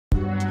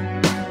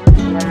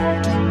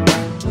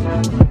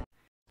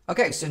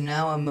Okay, so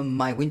now I'm on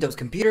my Windows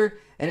computer,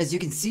 and as you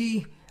can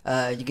see,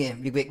 we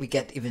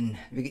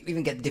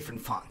even get different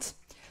fonts.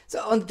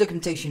 So on the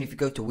documentation, if you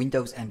go to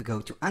Windows and we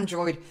go to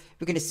Android,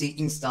 we're going to see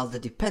install the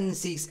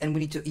dependencies, and we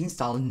need to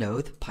install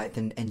Node,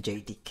 Python, and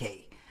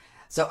JDK.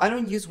 So I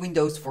don't use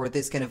Windows for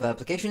this kind of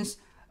applications.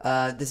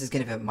 This is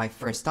going to be my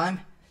first time.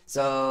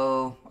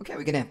 So, okay,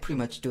 we're going to pretty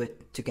much do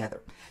it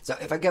together. So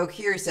if I go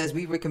here, it says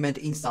we recommend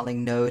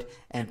installing Node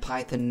and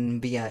Python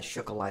via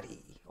Chocolatey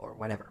or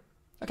whatever.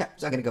 Okay,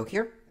 so I'm going to go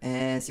here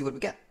and see what we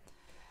get.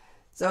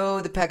 So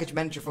the package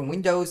manager from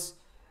Windows.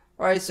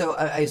 All right, so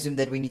I assume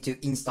that we need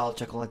to install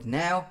Chocolatey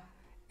now.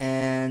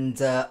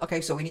 And okay,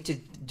 so we need to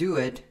do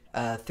it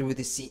through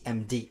the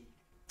CMD.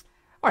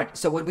 All right,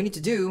 so what we need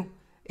to do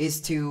is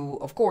to,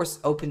 of course,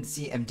 open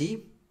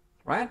CMD,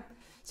 right?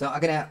 So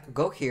I'm gonna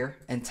go here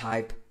and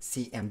type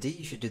CMD.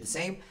 You should do the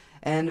same.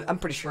 And I'm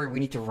pretty sure we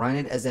need to run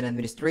it as an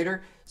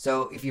administrator.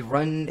 So if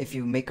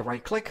you make a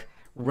right click,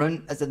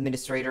 run as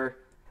administrator,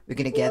 we're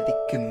gonna get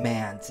the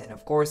command. And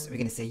of course, we're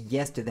gonna say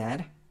yes to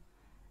that.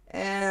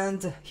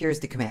 And here's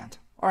the command.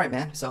 All right,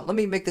 man. So let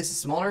me make this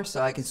smaller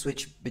so I can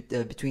switch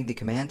between the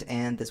command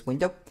and this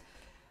window.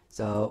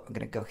 So I'm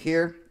gonna go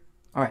here.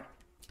 All right.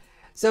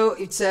 So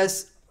it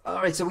says,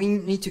 all right, so we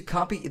need to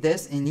copy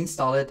this and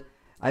install it.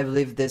 I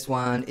believe this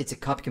one, it's a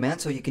copy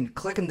command. So you can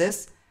click on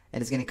this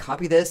and it's going to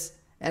copy this.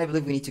 And I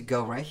believe we need to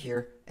go right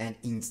here and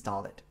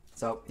install it.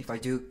 So if I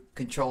do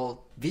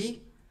Control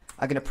V,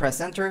 I'm going to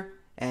press enter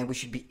and we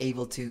should be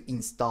able to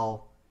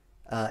install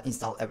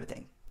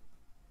everything.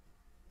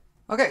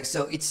 Okay,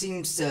 so it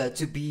seems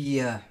to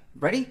be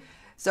ready.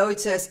 So it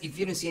says if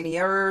you don't see any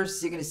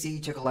errors, you're going to see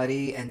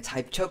Chocolatey and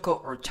type Choco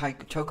or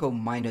Choco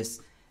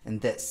minus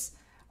and this.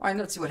 All right,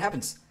 let's see what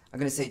happens. I'm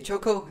going to say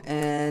Choco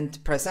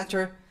and press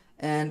enter.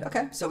 And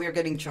okay, so we are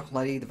getting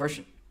Chocolatey, the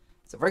version.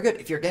 So very good.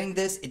 If you're getting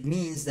this, it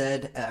means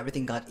that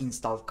everything got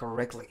installed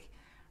correctly.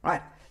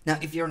 Right. Now,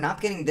 if you're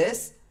not getting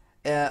this,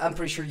 I'm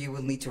pretty sure you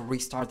will need to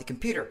restart the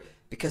computer.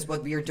 Because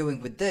what we are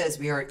doing with this,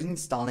 we are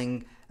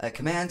installing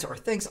commands or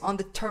things on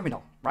the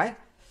terminal, right?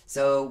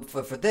 So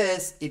for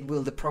this,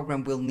 the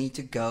program will need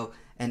to go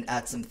and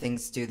add some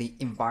things to the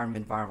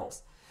environment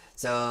variables.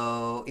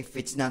 So if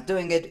it's not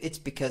doing it, it's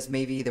because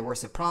maybe there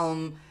was a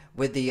problem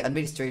with the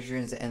administrator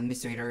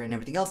and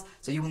everything else.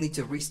 So you will need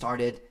to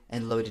restart it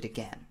and load it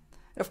again.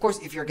 And of course,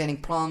 if you're getting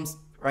problems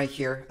right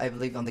here, I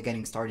believe on the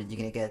getting started, you're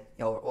gonna get,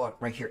 or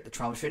right here, the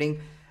troubleshooting,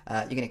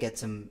 you're gonna get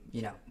some,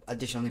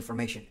 additional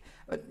information.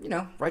 But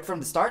right from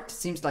the start,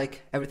 seems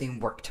like everything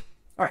worked.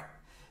 All right,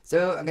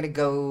 so I'm gonna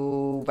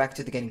go back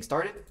to the getting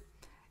started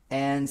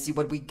and see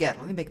what we get.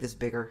 Let me make this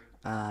bigger.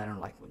 I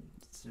don't like when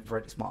it's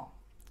very small.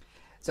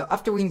 So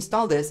after we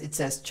install this, it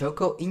says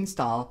Choco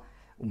install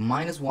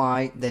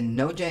 -y, then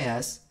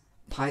Node.js,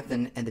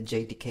 Python, and the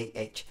JDK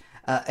 8.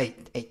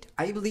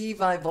 I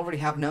believe I've already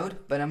have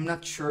Node, but I'm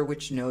not sure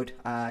which Node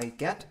I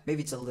get.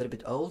 Maybe it's a little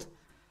bit old.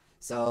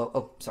 So,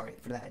 oh, sorry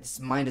for that. It's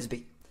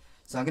 -b.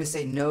 So I'm going to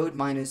say Node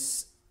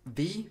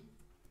 -b.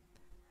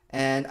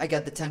 And I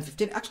got the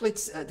 1015. Actually,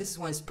 it's this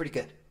one is pretty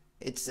good.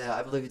 It's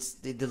I believe it's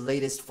the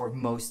latest for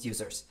most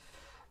users.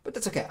 But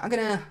that's okay. I'm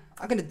gonna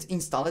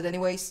install it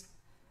anyways.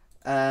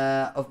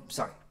 Oh,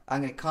 sorry.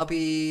 I'm gonna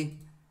copy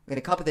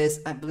this.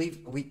 I believe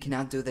we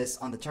cannot do this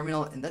on the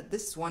terminal, and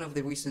this is one of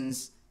the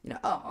reasons,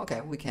 oh,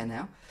 okay, we can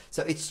now.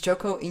 So it's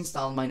Choco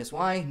install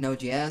 -y,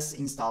 Node.js,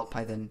 install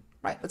Python.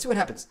 Right, let's see what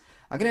happens.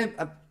 I'm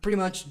gonna pretty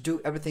much do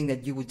everything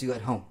that you would do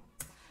at home.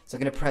 So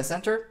I'm gonna press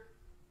enter.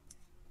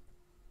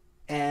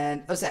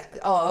 And,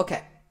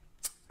 okay.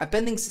 A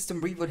pending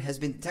system reboot has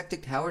been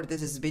detected. However,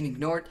 this has been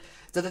ignored.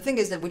 So the thing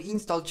is that when we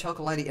installed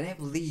Chocolatey, and I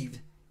believe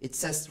it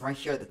says right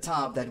here at the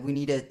top that we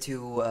needed to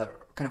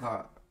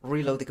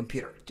reload the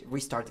computer, to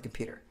restart the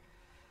computer.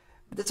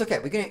 But that's okay.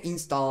 We're going to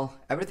install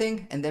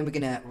everything and then we're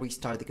going to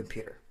restart the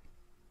computer.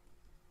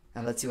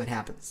 And let's see what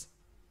happens.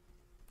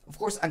 Of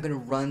course, I'm going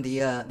to run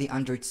the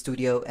Android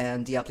Studio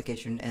and the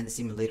application and the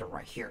simulator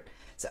right here.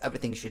 So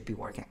everything should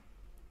be working.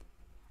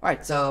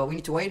 Alright, so we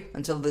need to wait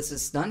until this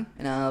is done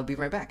and I'll be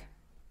right back.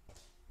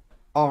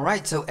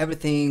 Alright, so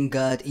everything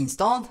got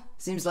installed.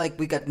 Seems like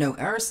we got no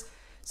errors.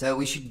 So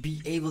we should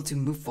be able to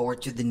move forward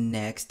to the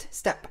next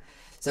step.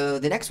 So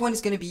the next one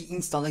is going to be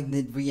installing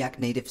the React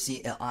Native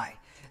CLI.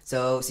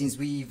 So since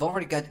we've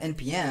already got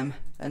npm,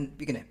 and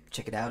we're going to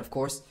check it out, of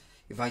course.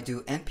 If I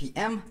do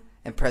npm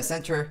and press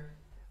enter,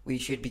 we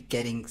should be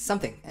getting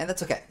something. And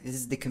that's okay. This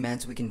is the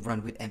commands we can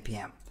run with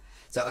npm.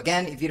 So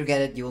again, if you don't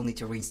get it, you will need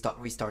to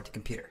restart the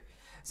computer.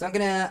 So I'm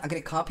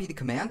gonna copy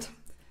the command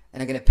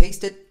and I'm gonna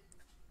paste it.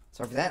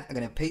 Sorry for that. I'm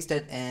gonna paste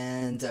it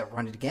and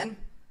run it again.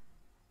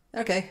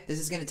 Okay, this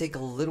is gonna take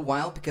a little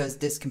while because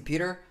this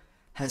computer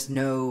has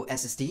no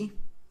SSD.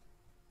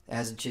 It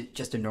has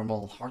just a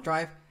normal hard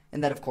drive,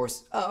 and that of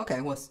course, oh okay,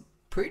 was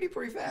pretty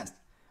fast.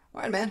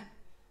 All right, man.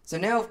 So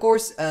now of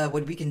course,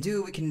 what we can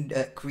do, we can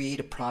create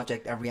a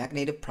project, a React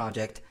Native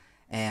project,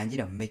 and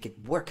make it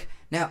work.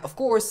 Now of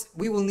course,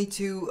 we will need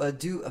to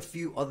do a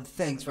few other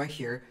things right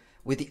here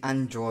with the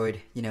Android,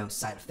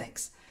 side of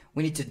things.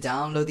 We need to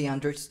download the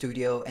Android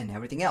Studio and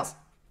everything else.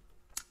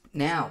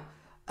 Now,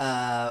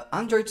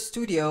 Android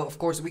Studio, of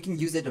course, we can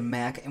use it on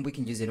Mac and we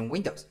can use it on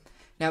Windows.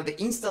 Now the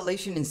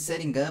installation and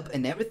setting up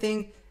and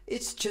everything,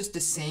 it's just the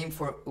same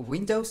for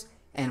Windows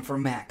and for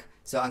Mac.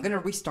 So I'm gonna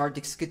restart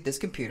this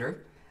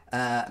computer.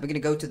 I'm gonna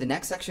go to the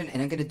next section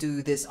and I'm gonna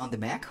do this on the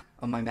Mac,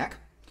 on my Mac.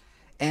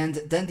 And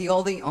then the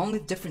only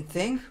different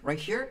thing right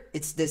here,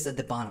 it's this at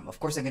the bottom. Of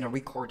course, I'm gonna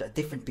record a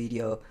different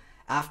video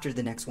after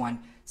the next one,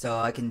 so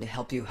I can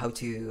help you how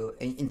to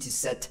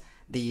set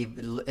the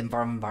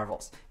environment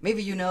variables.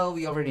 Maybe you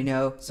already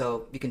know,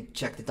 so you can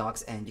check the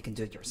docs and you can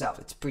do it yourself.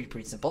 It's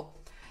pretty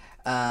simple.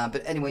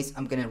 But anyways,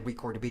 I'm gonna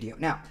record a video.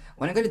 Now,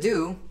 what I'm gonna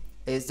do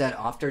is that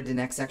after the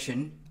next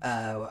section,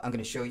 I'm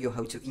gonna show you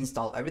how to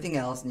install everything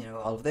else,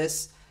 all of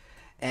this.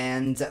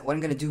 And what I'm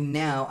gonna do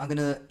now, I'm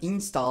gonna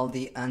install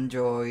the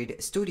Android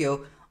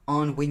Studio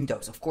on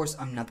Windows. Of course,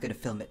 I'm not gonna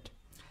film it,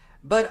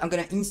 but I'm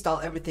gonna install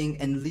everything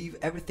and leave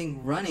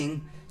everything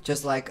running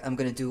just like I'm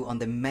gonna do on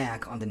the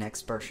Mac on the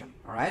next version.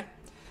 All right.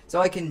 So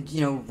I can,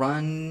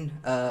 run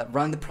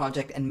the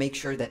project and make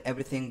sure that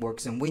everything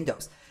works in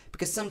Windows.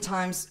 Because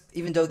sometimes,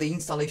 even though the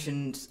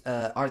installations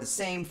are the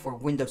same for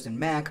Windows and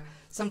Mac,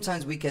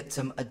 sometimes we get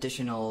some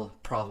additional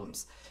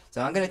problems.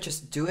 So I'm gonna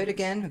just do it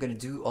again. I'm gonna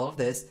do all of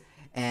this.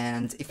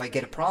 And if I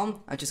get a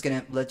problem, I'm just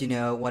gonna let you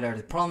know what are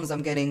the problems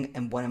I'm getting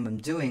and what I'm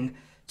doing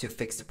to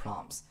fix the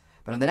problems.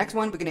 But on the next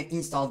one, we're gonna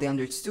install the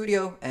Android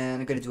Studio and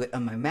I'm gonna do it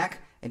on my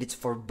Mac, and it's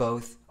for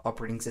both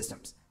operating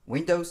systems,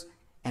 Windows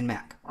and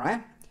Mac, all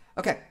right?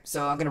 Okay,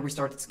 so I'm gonna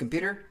restart this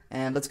computer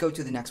and let's go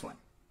to the next one.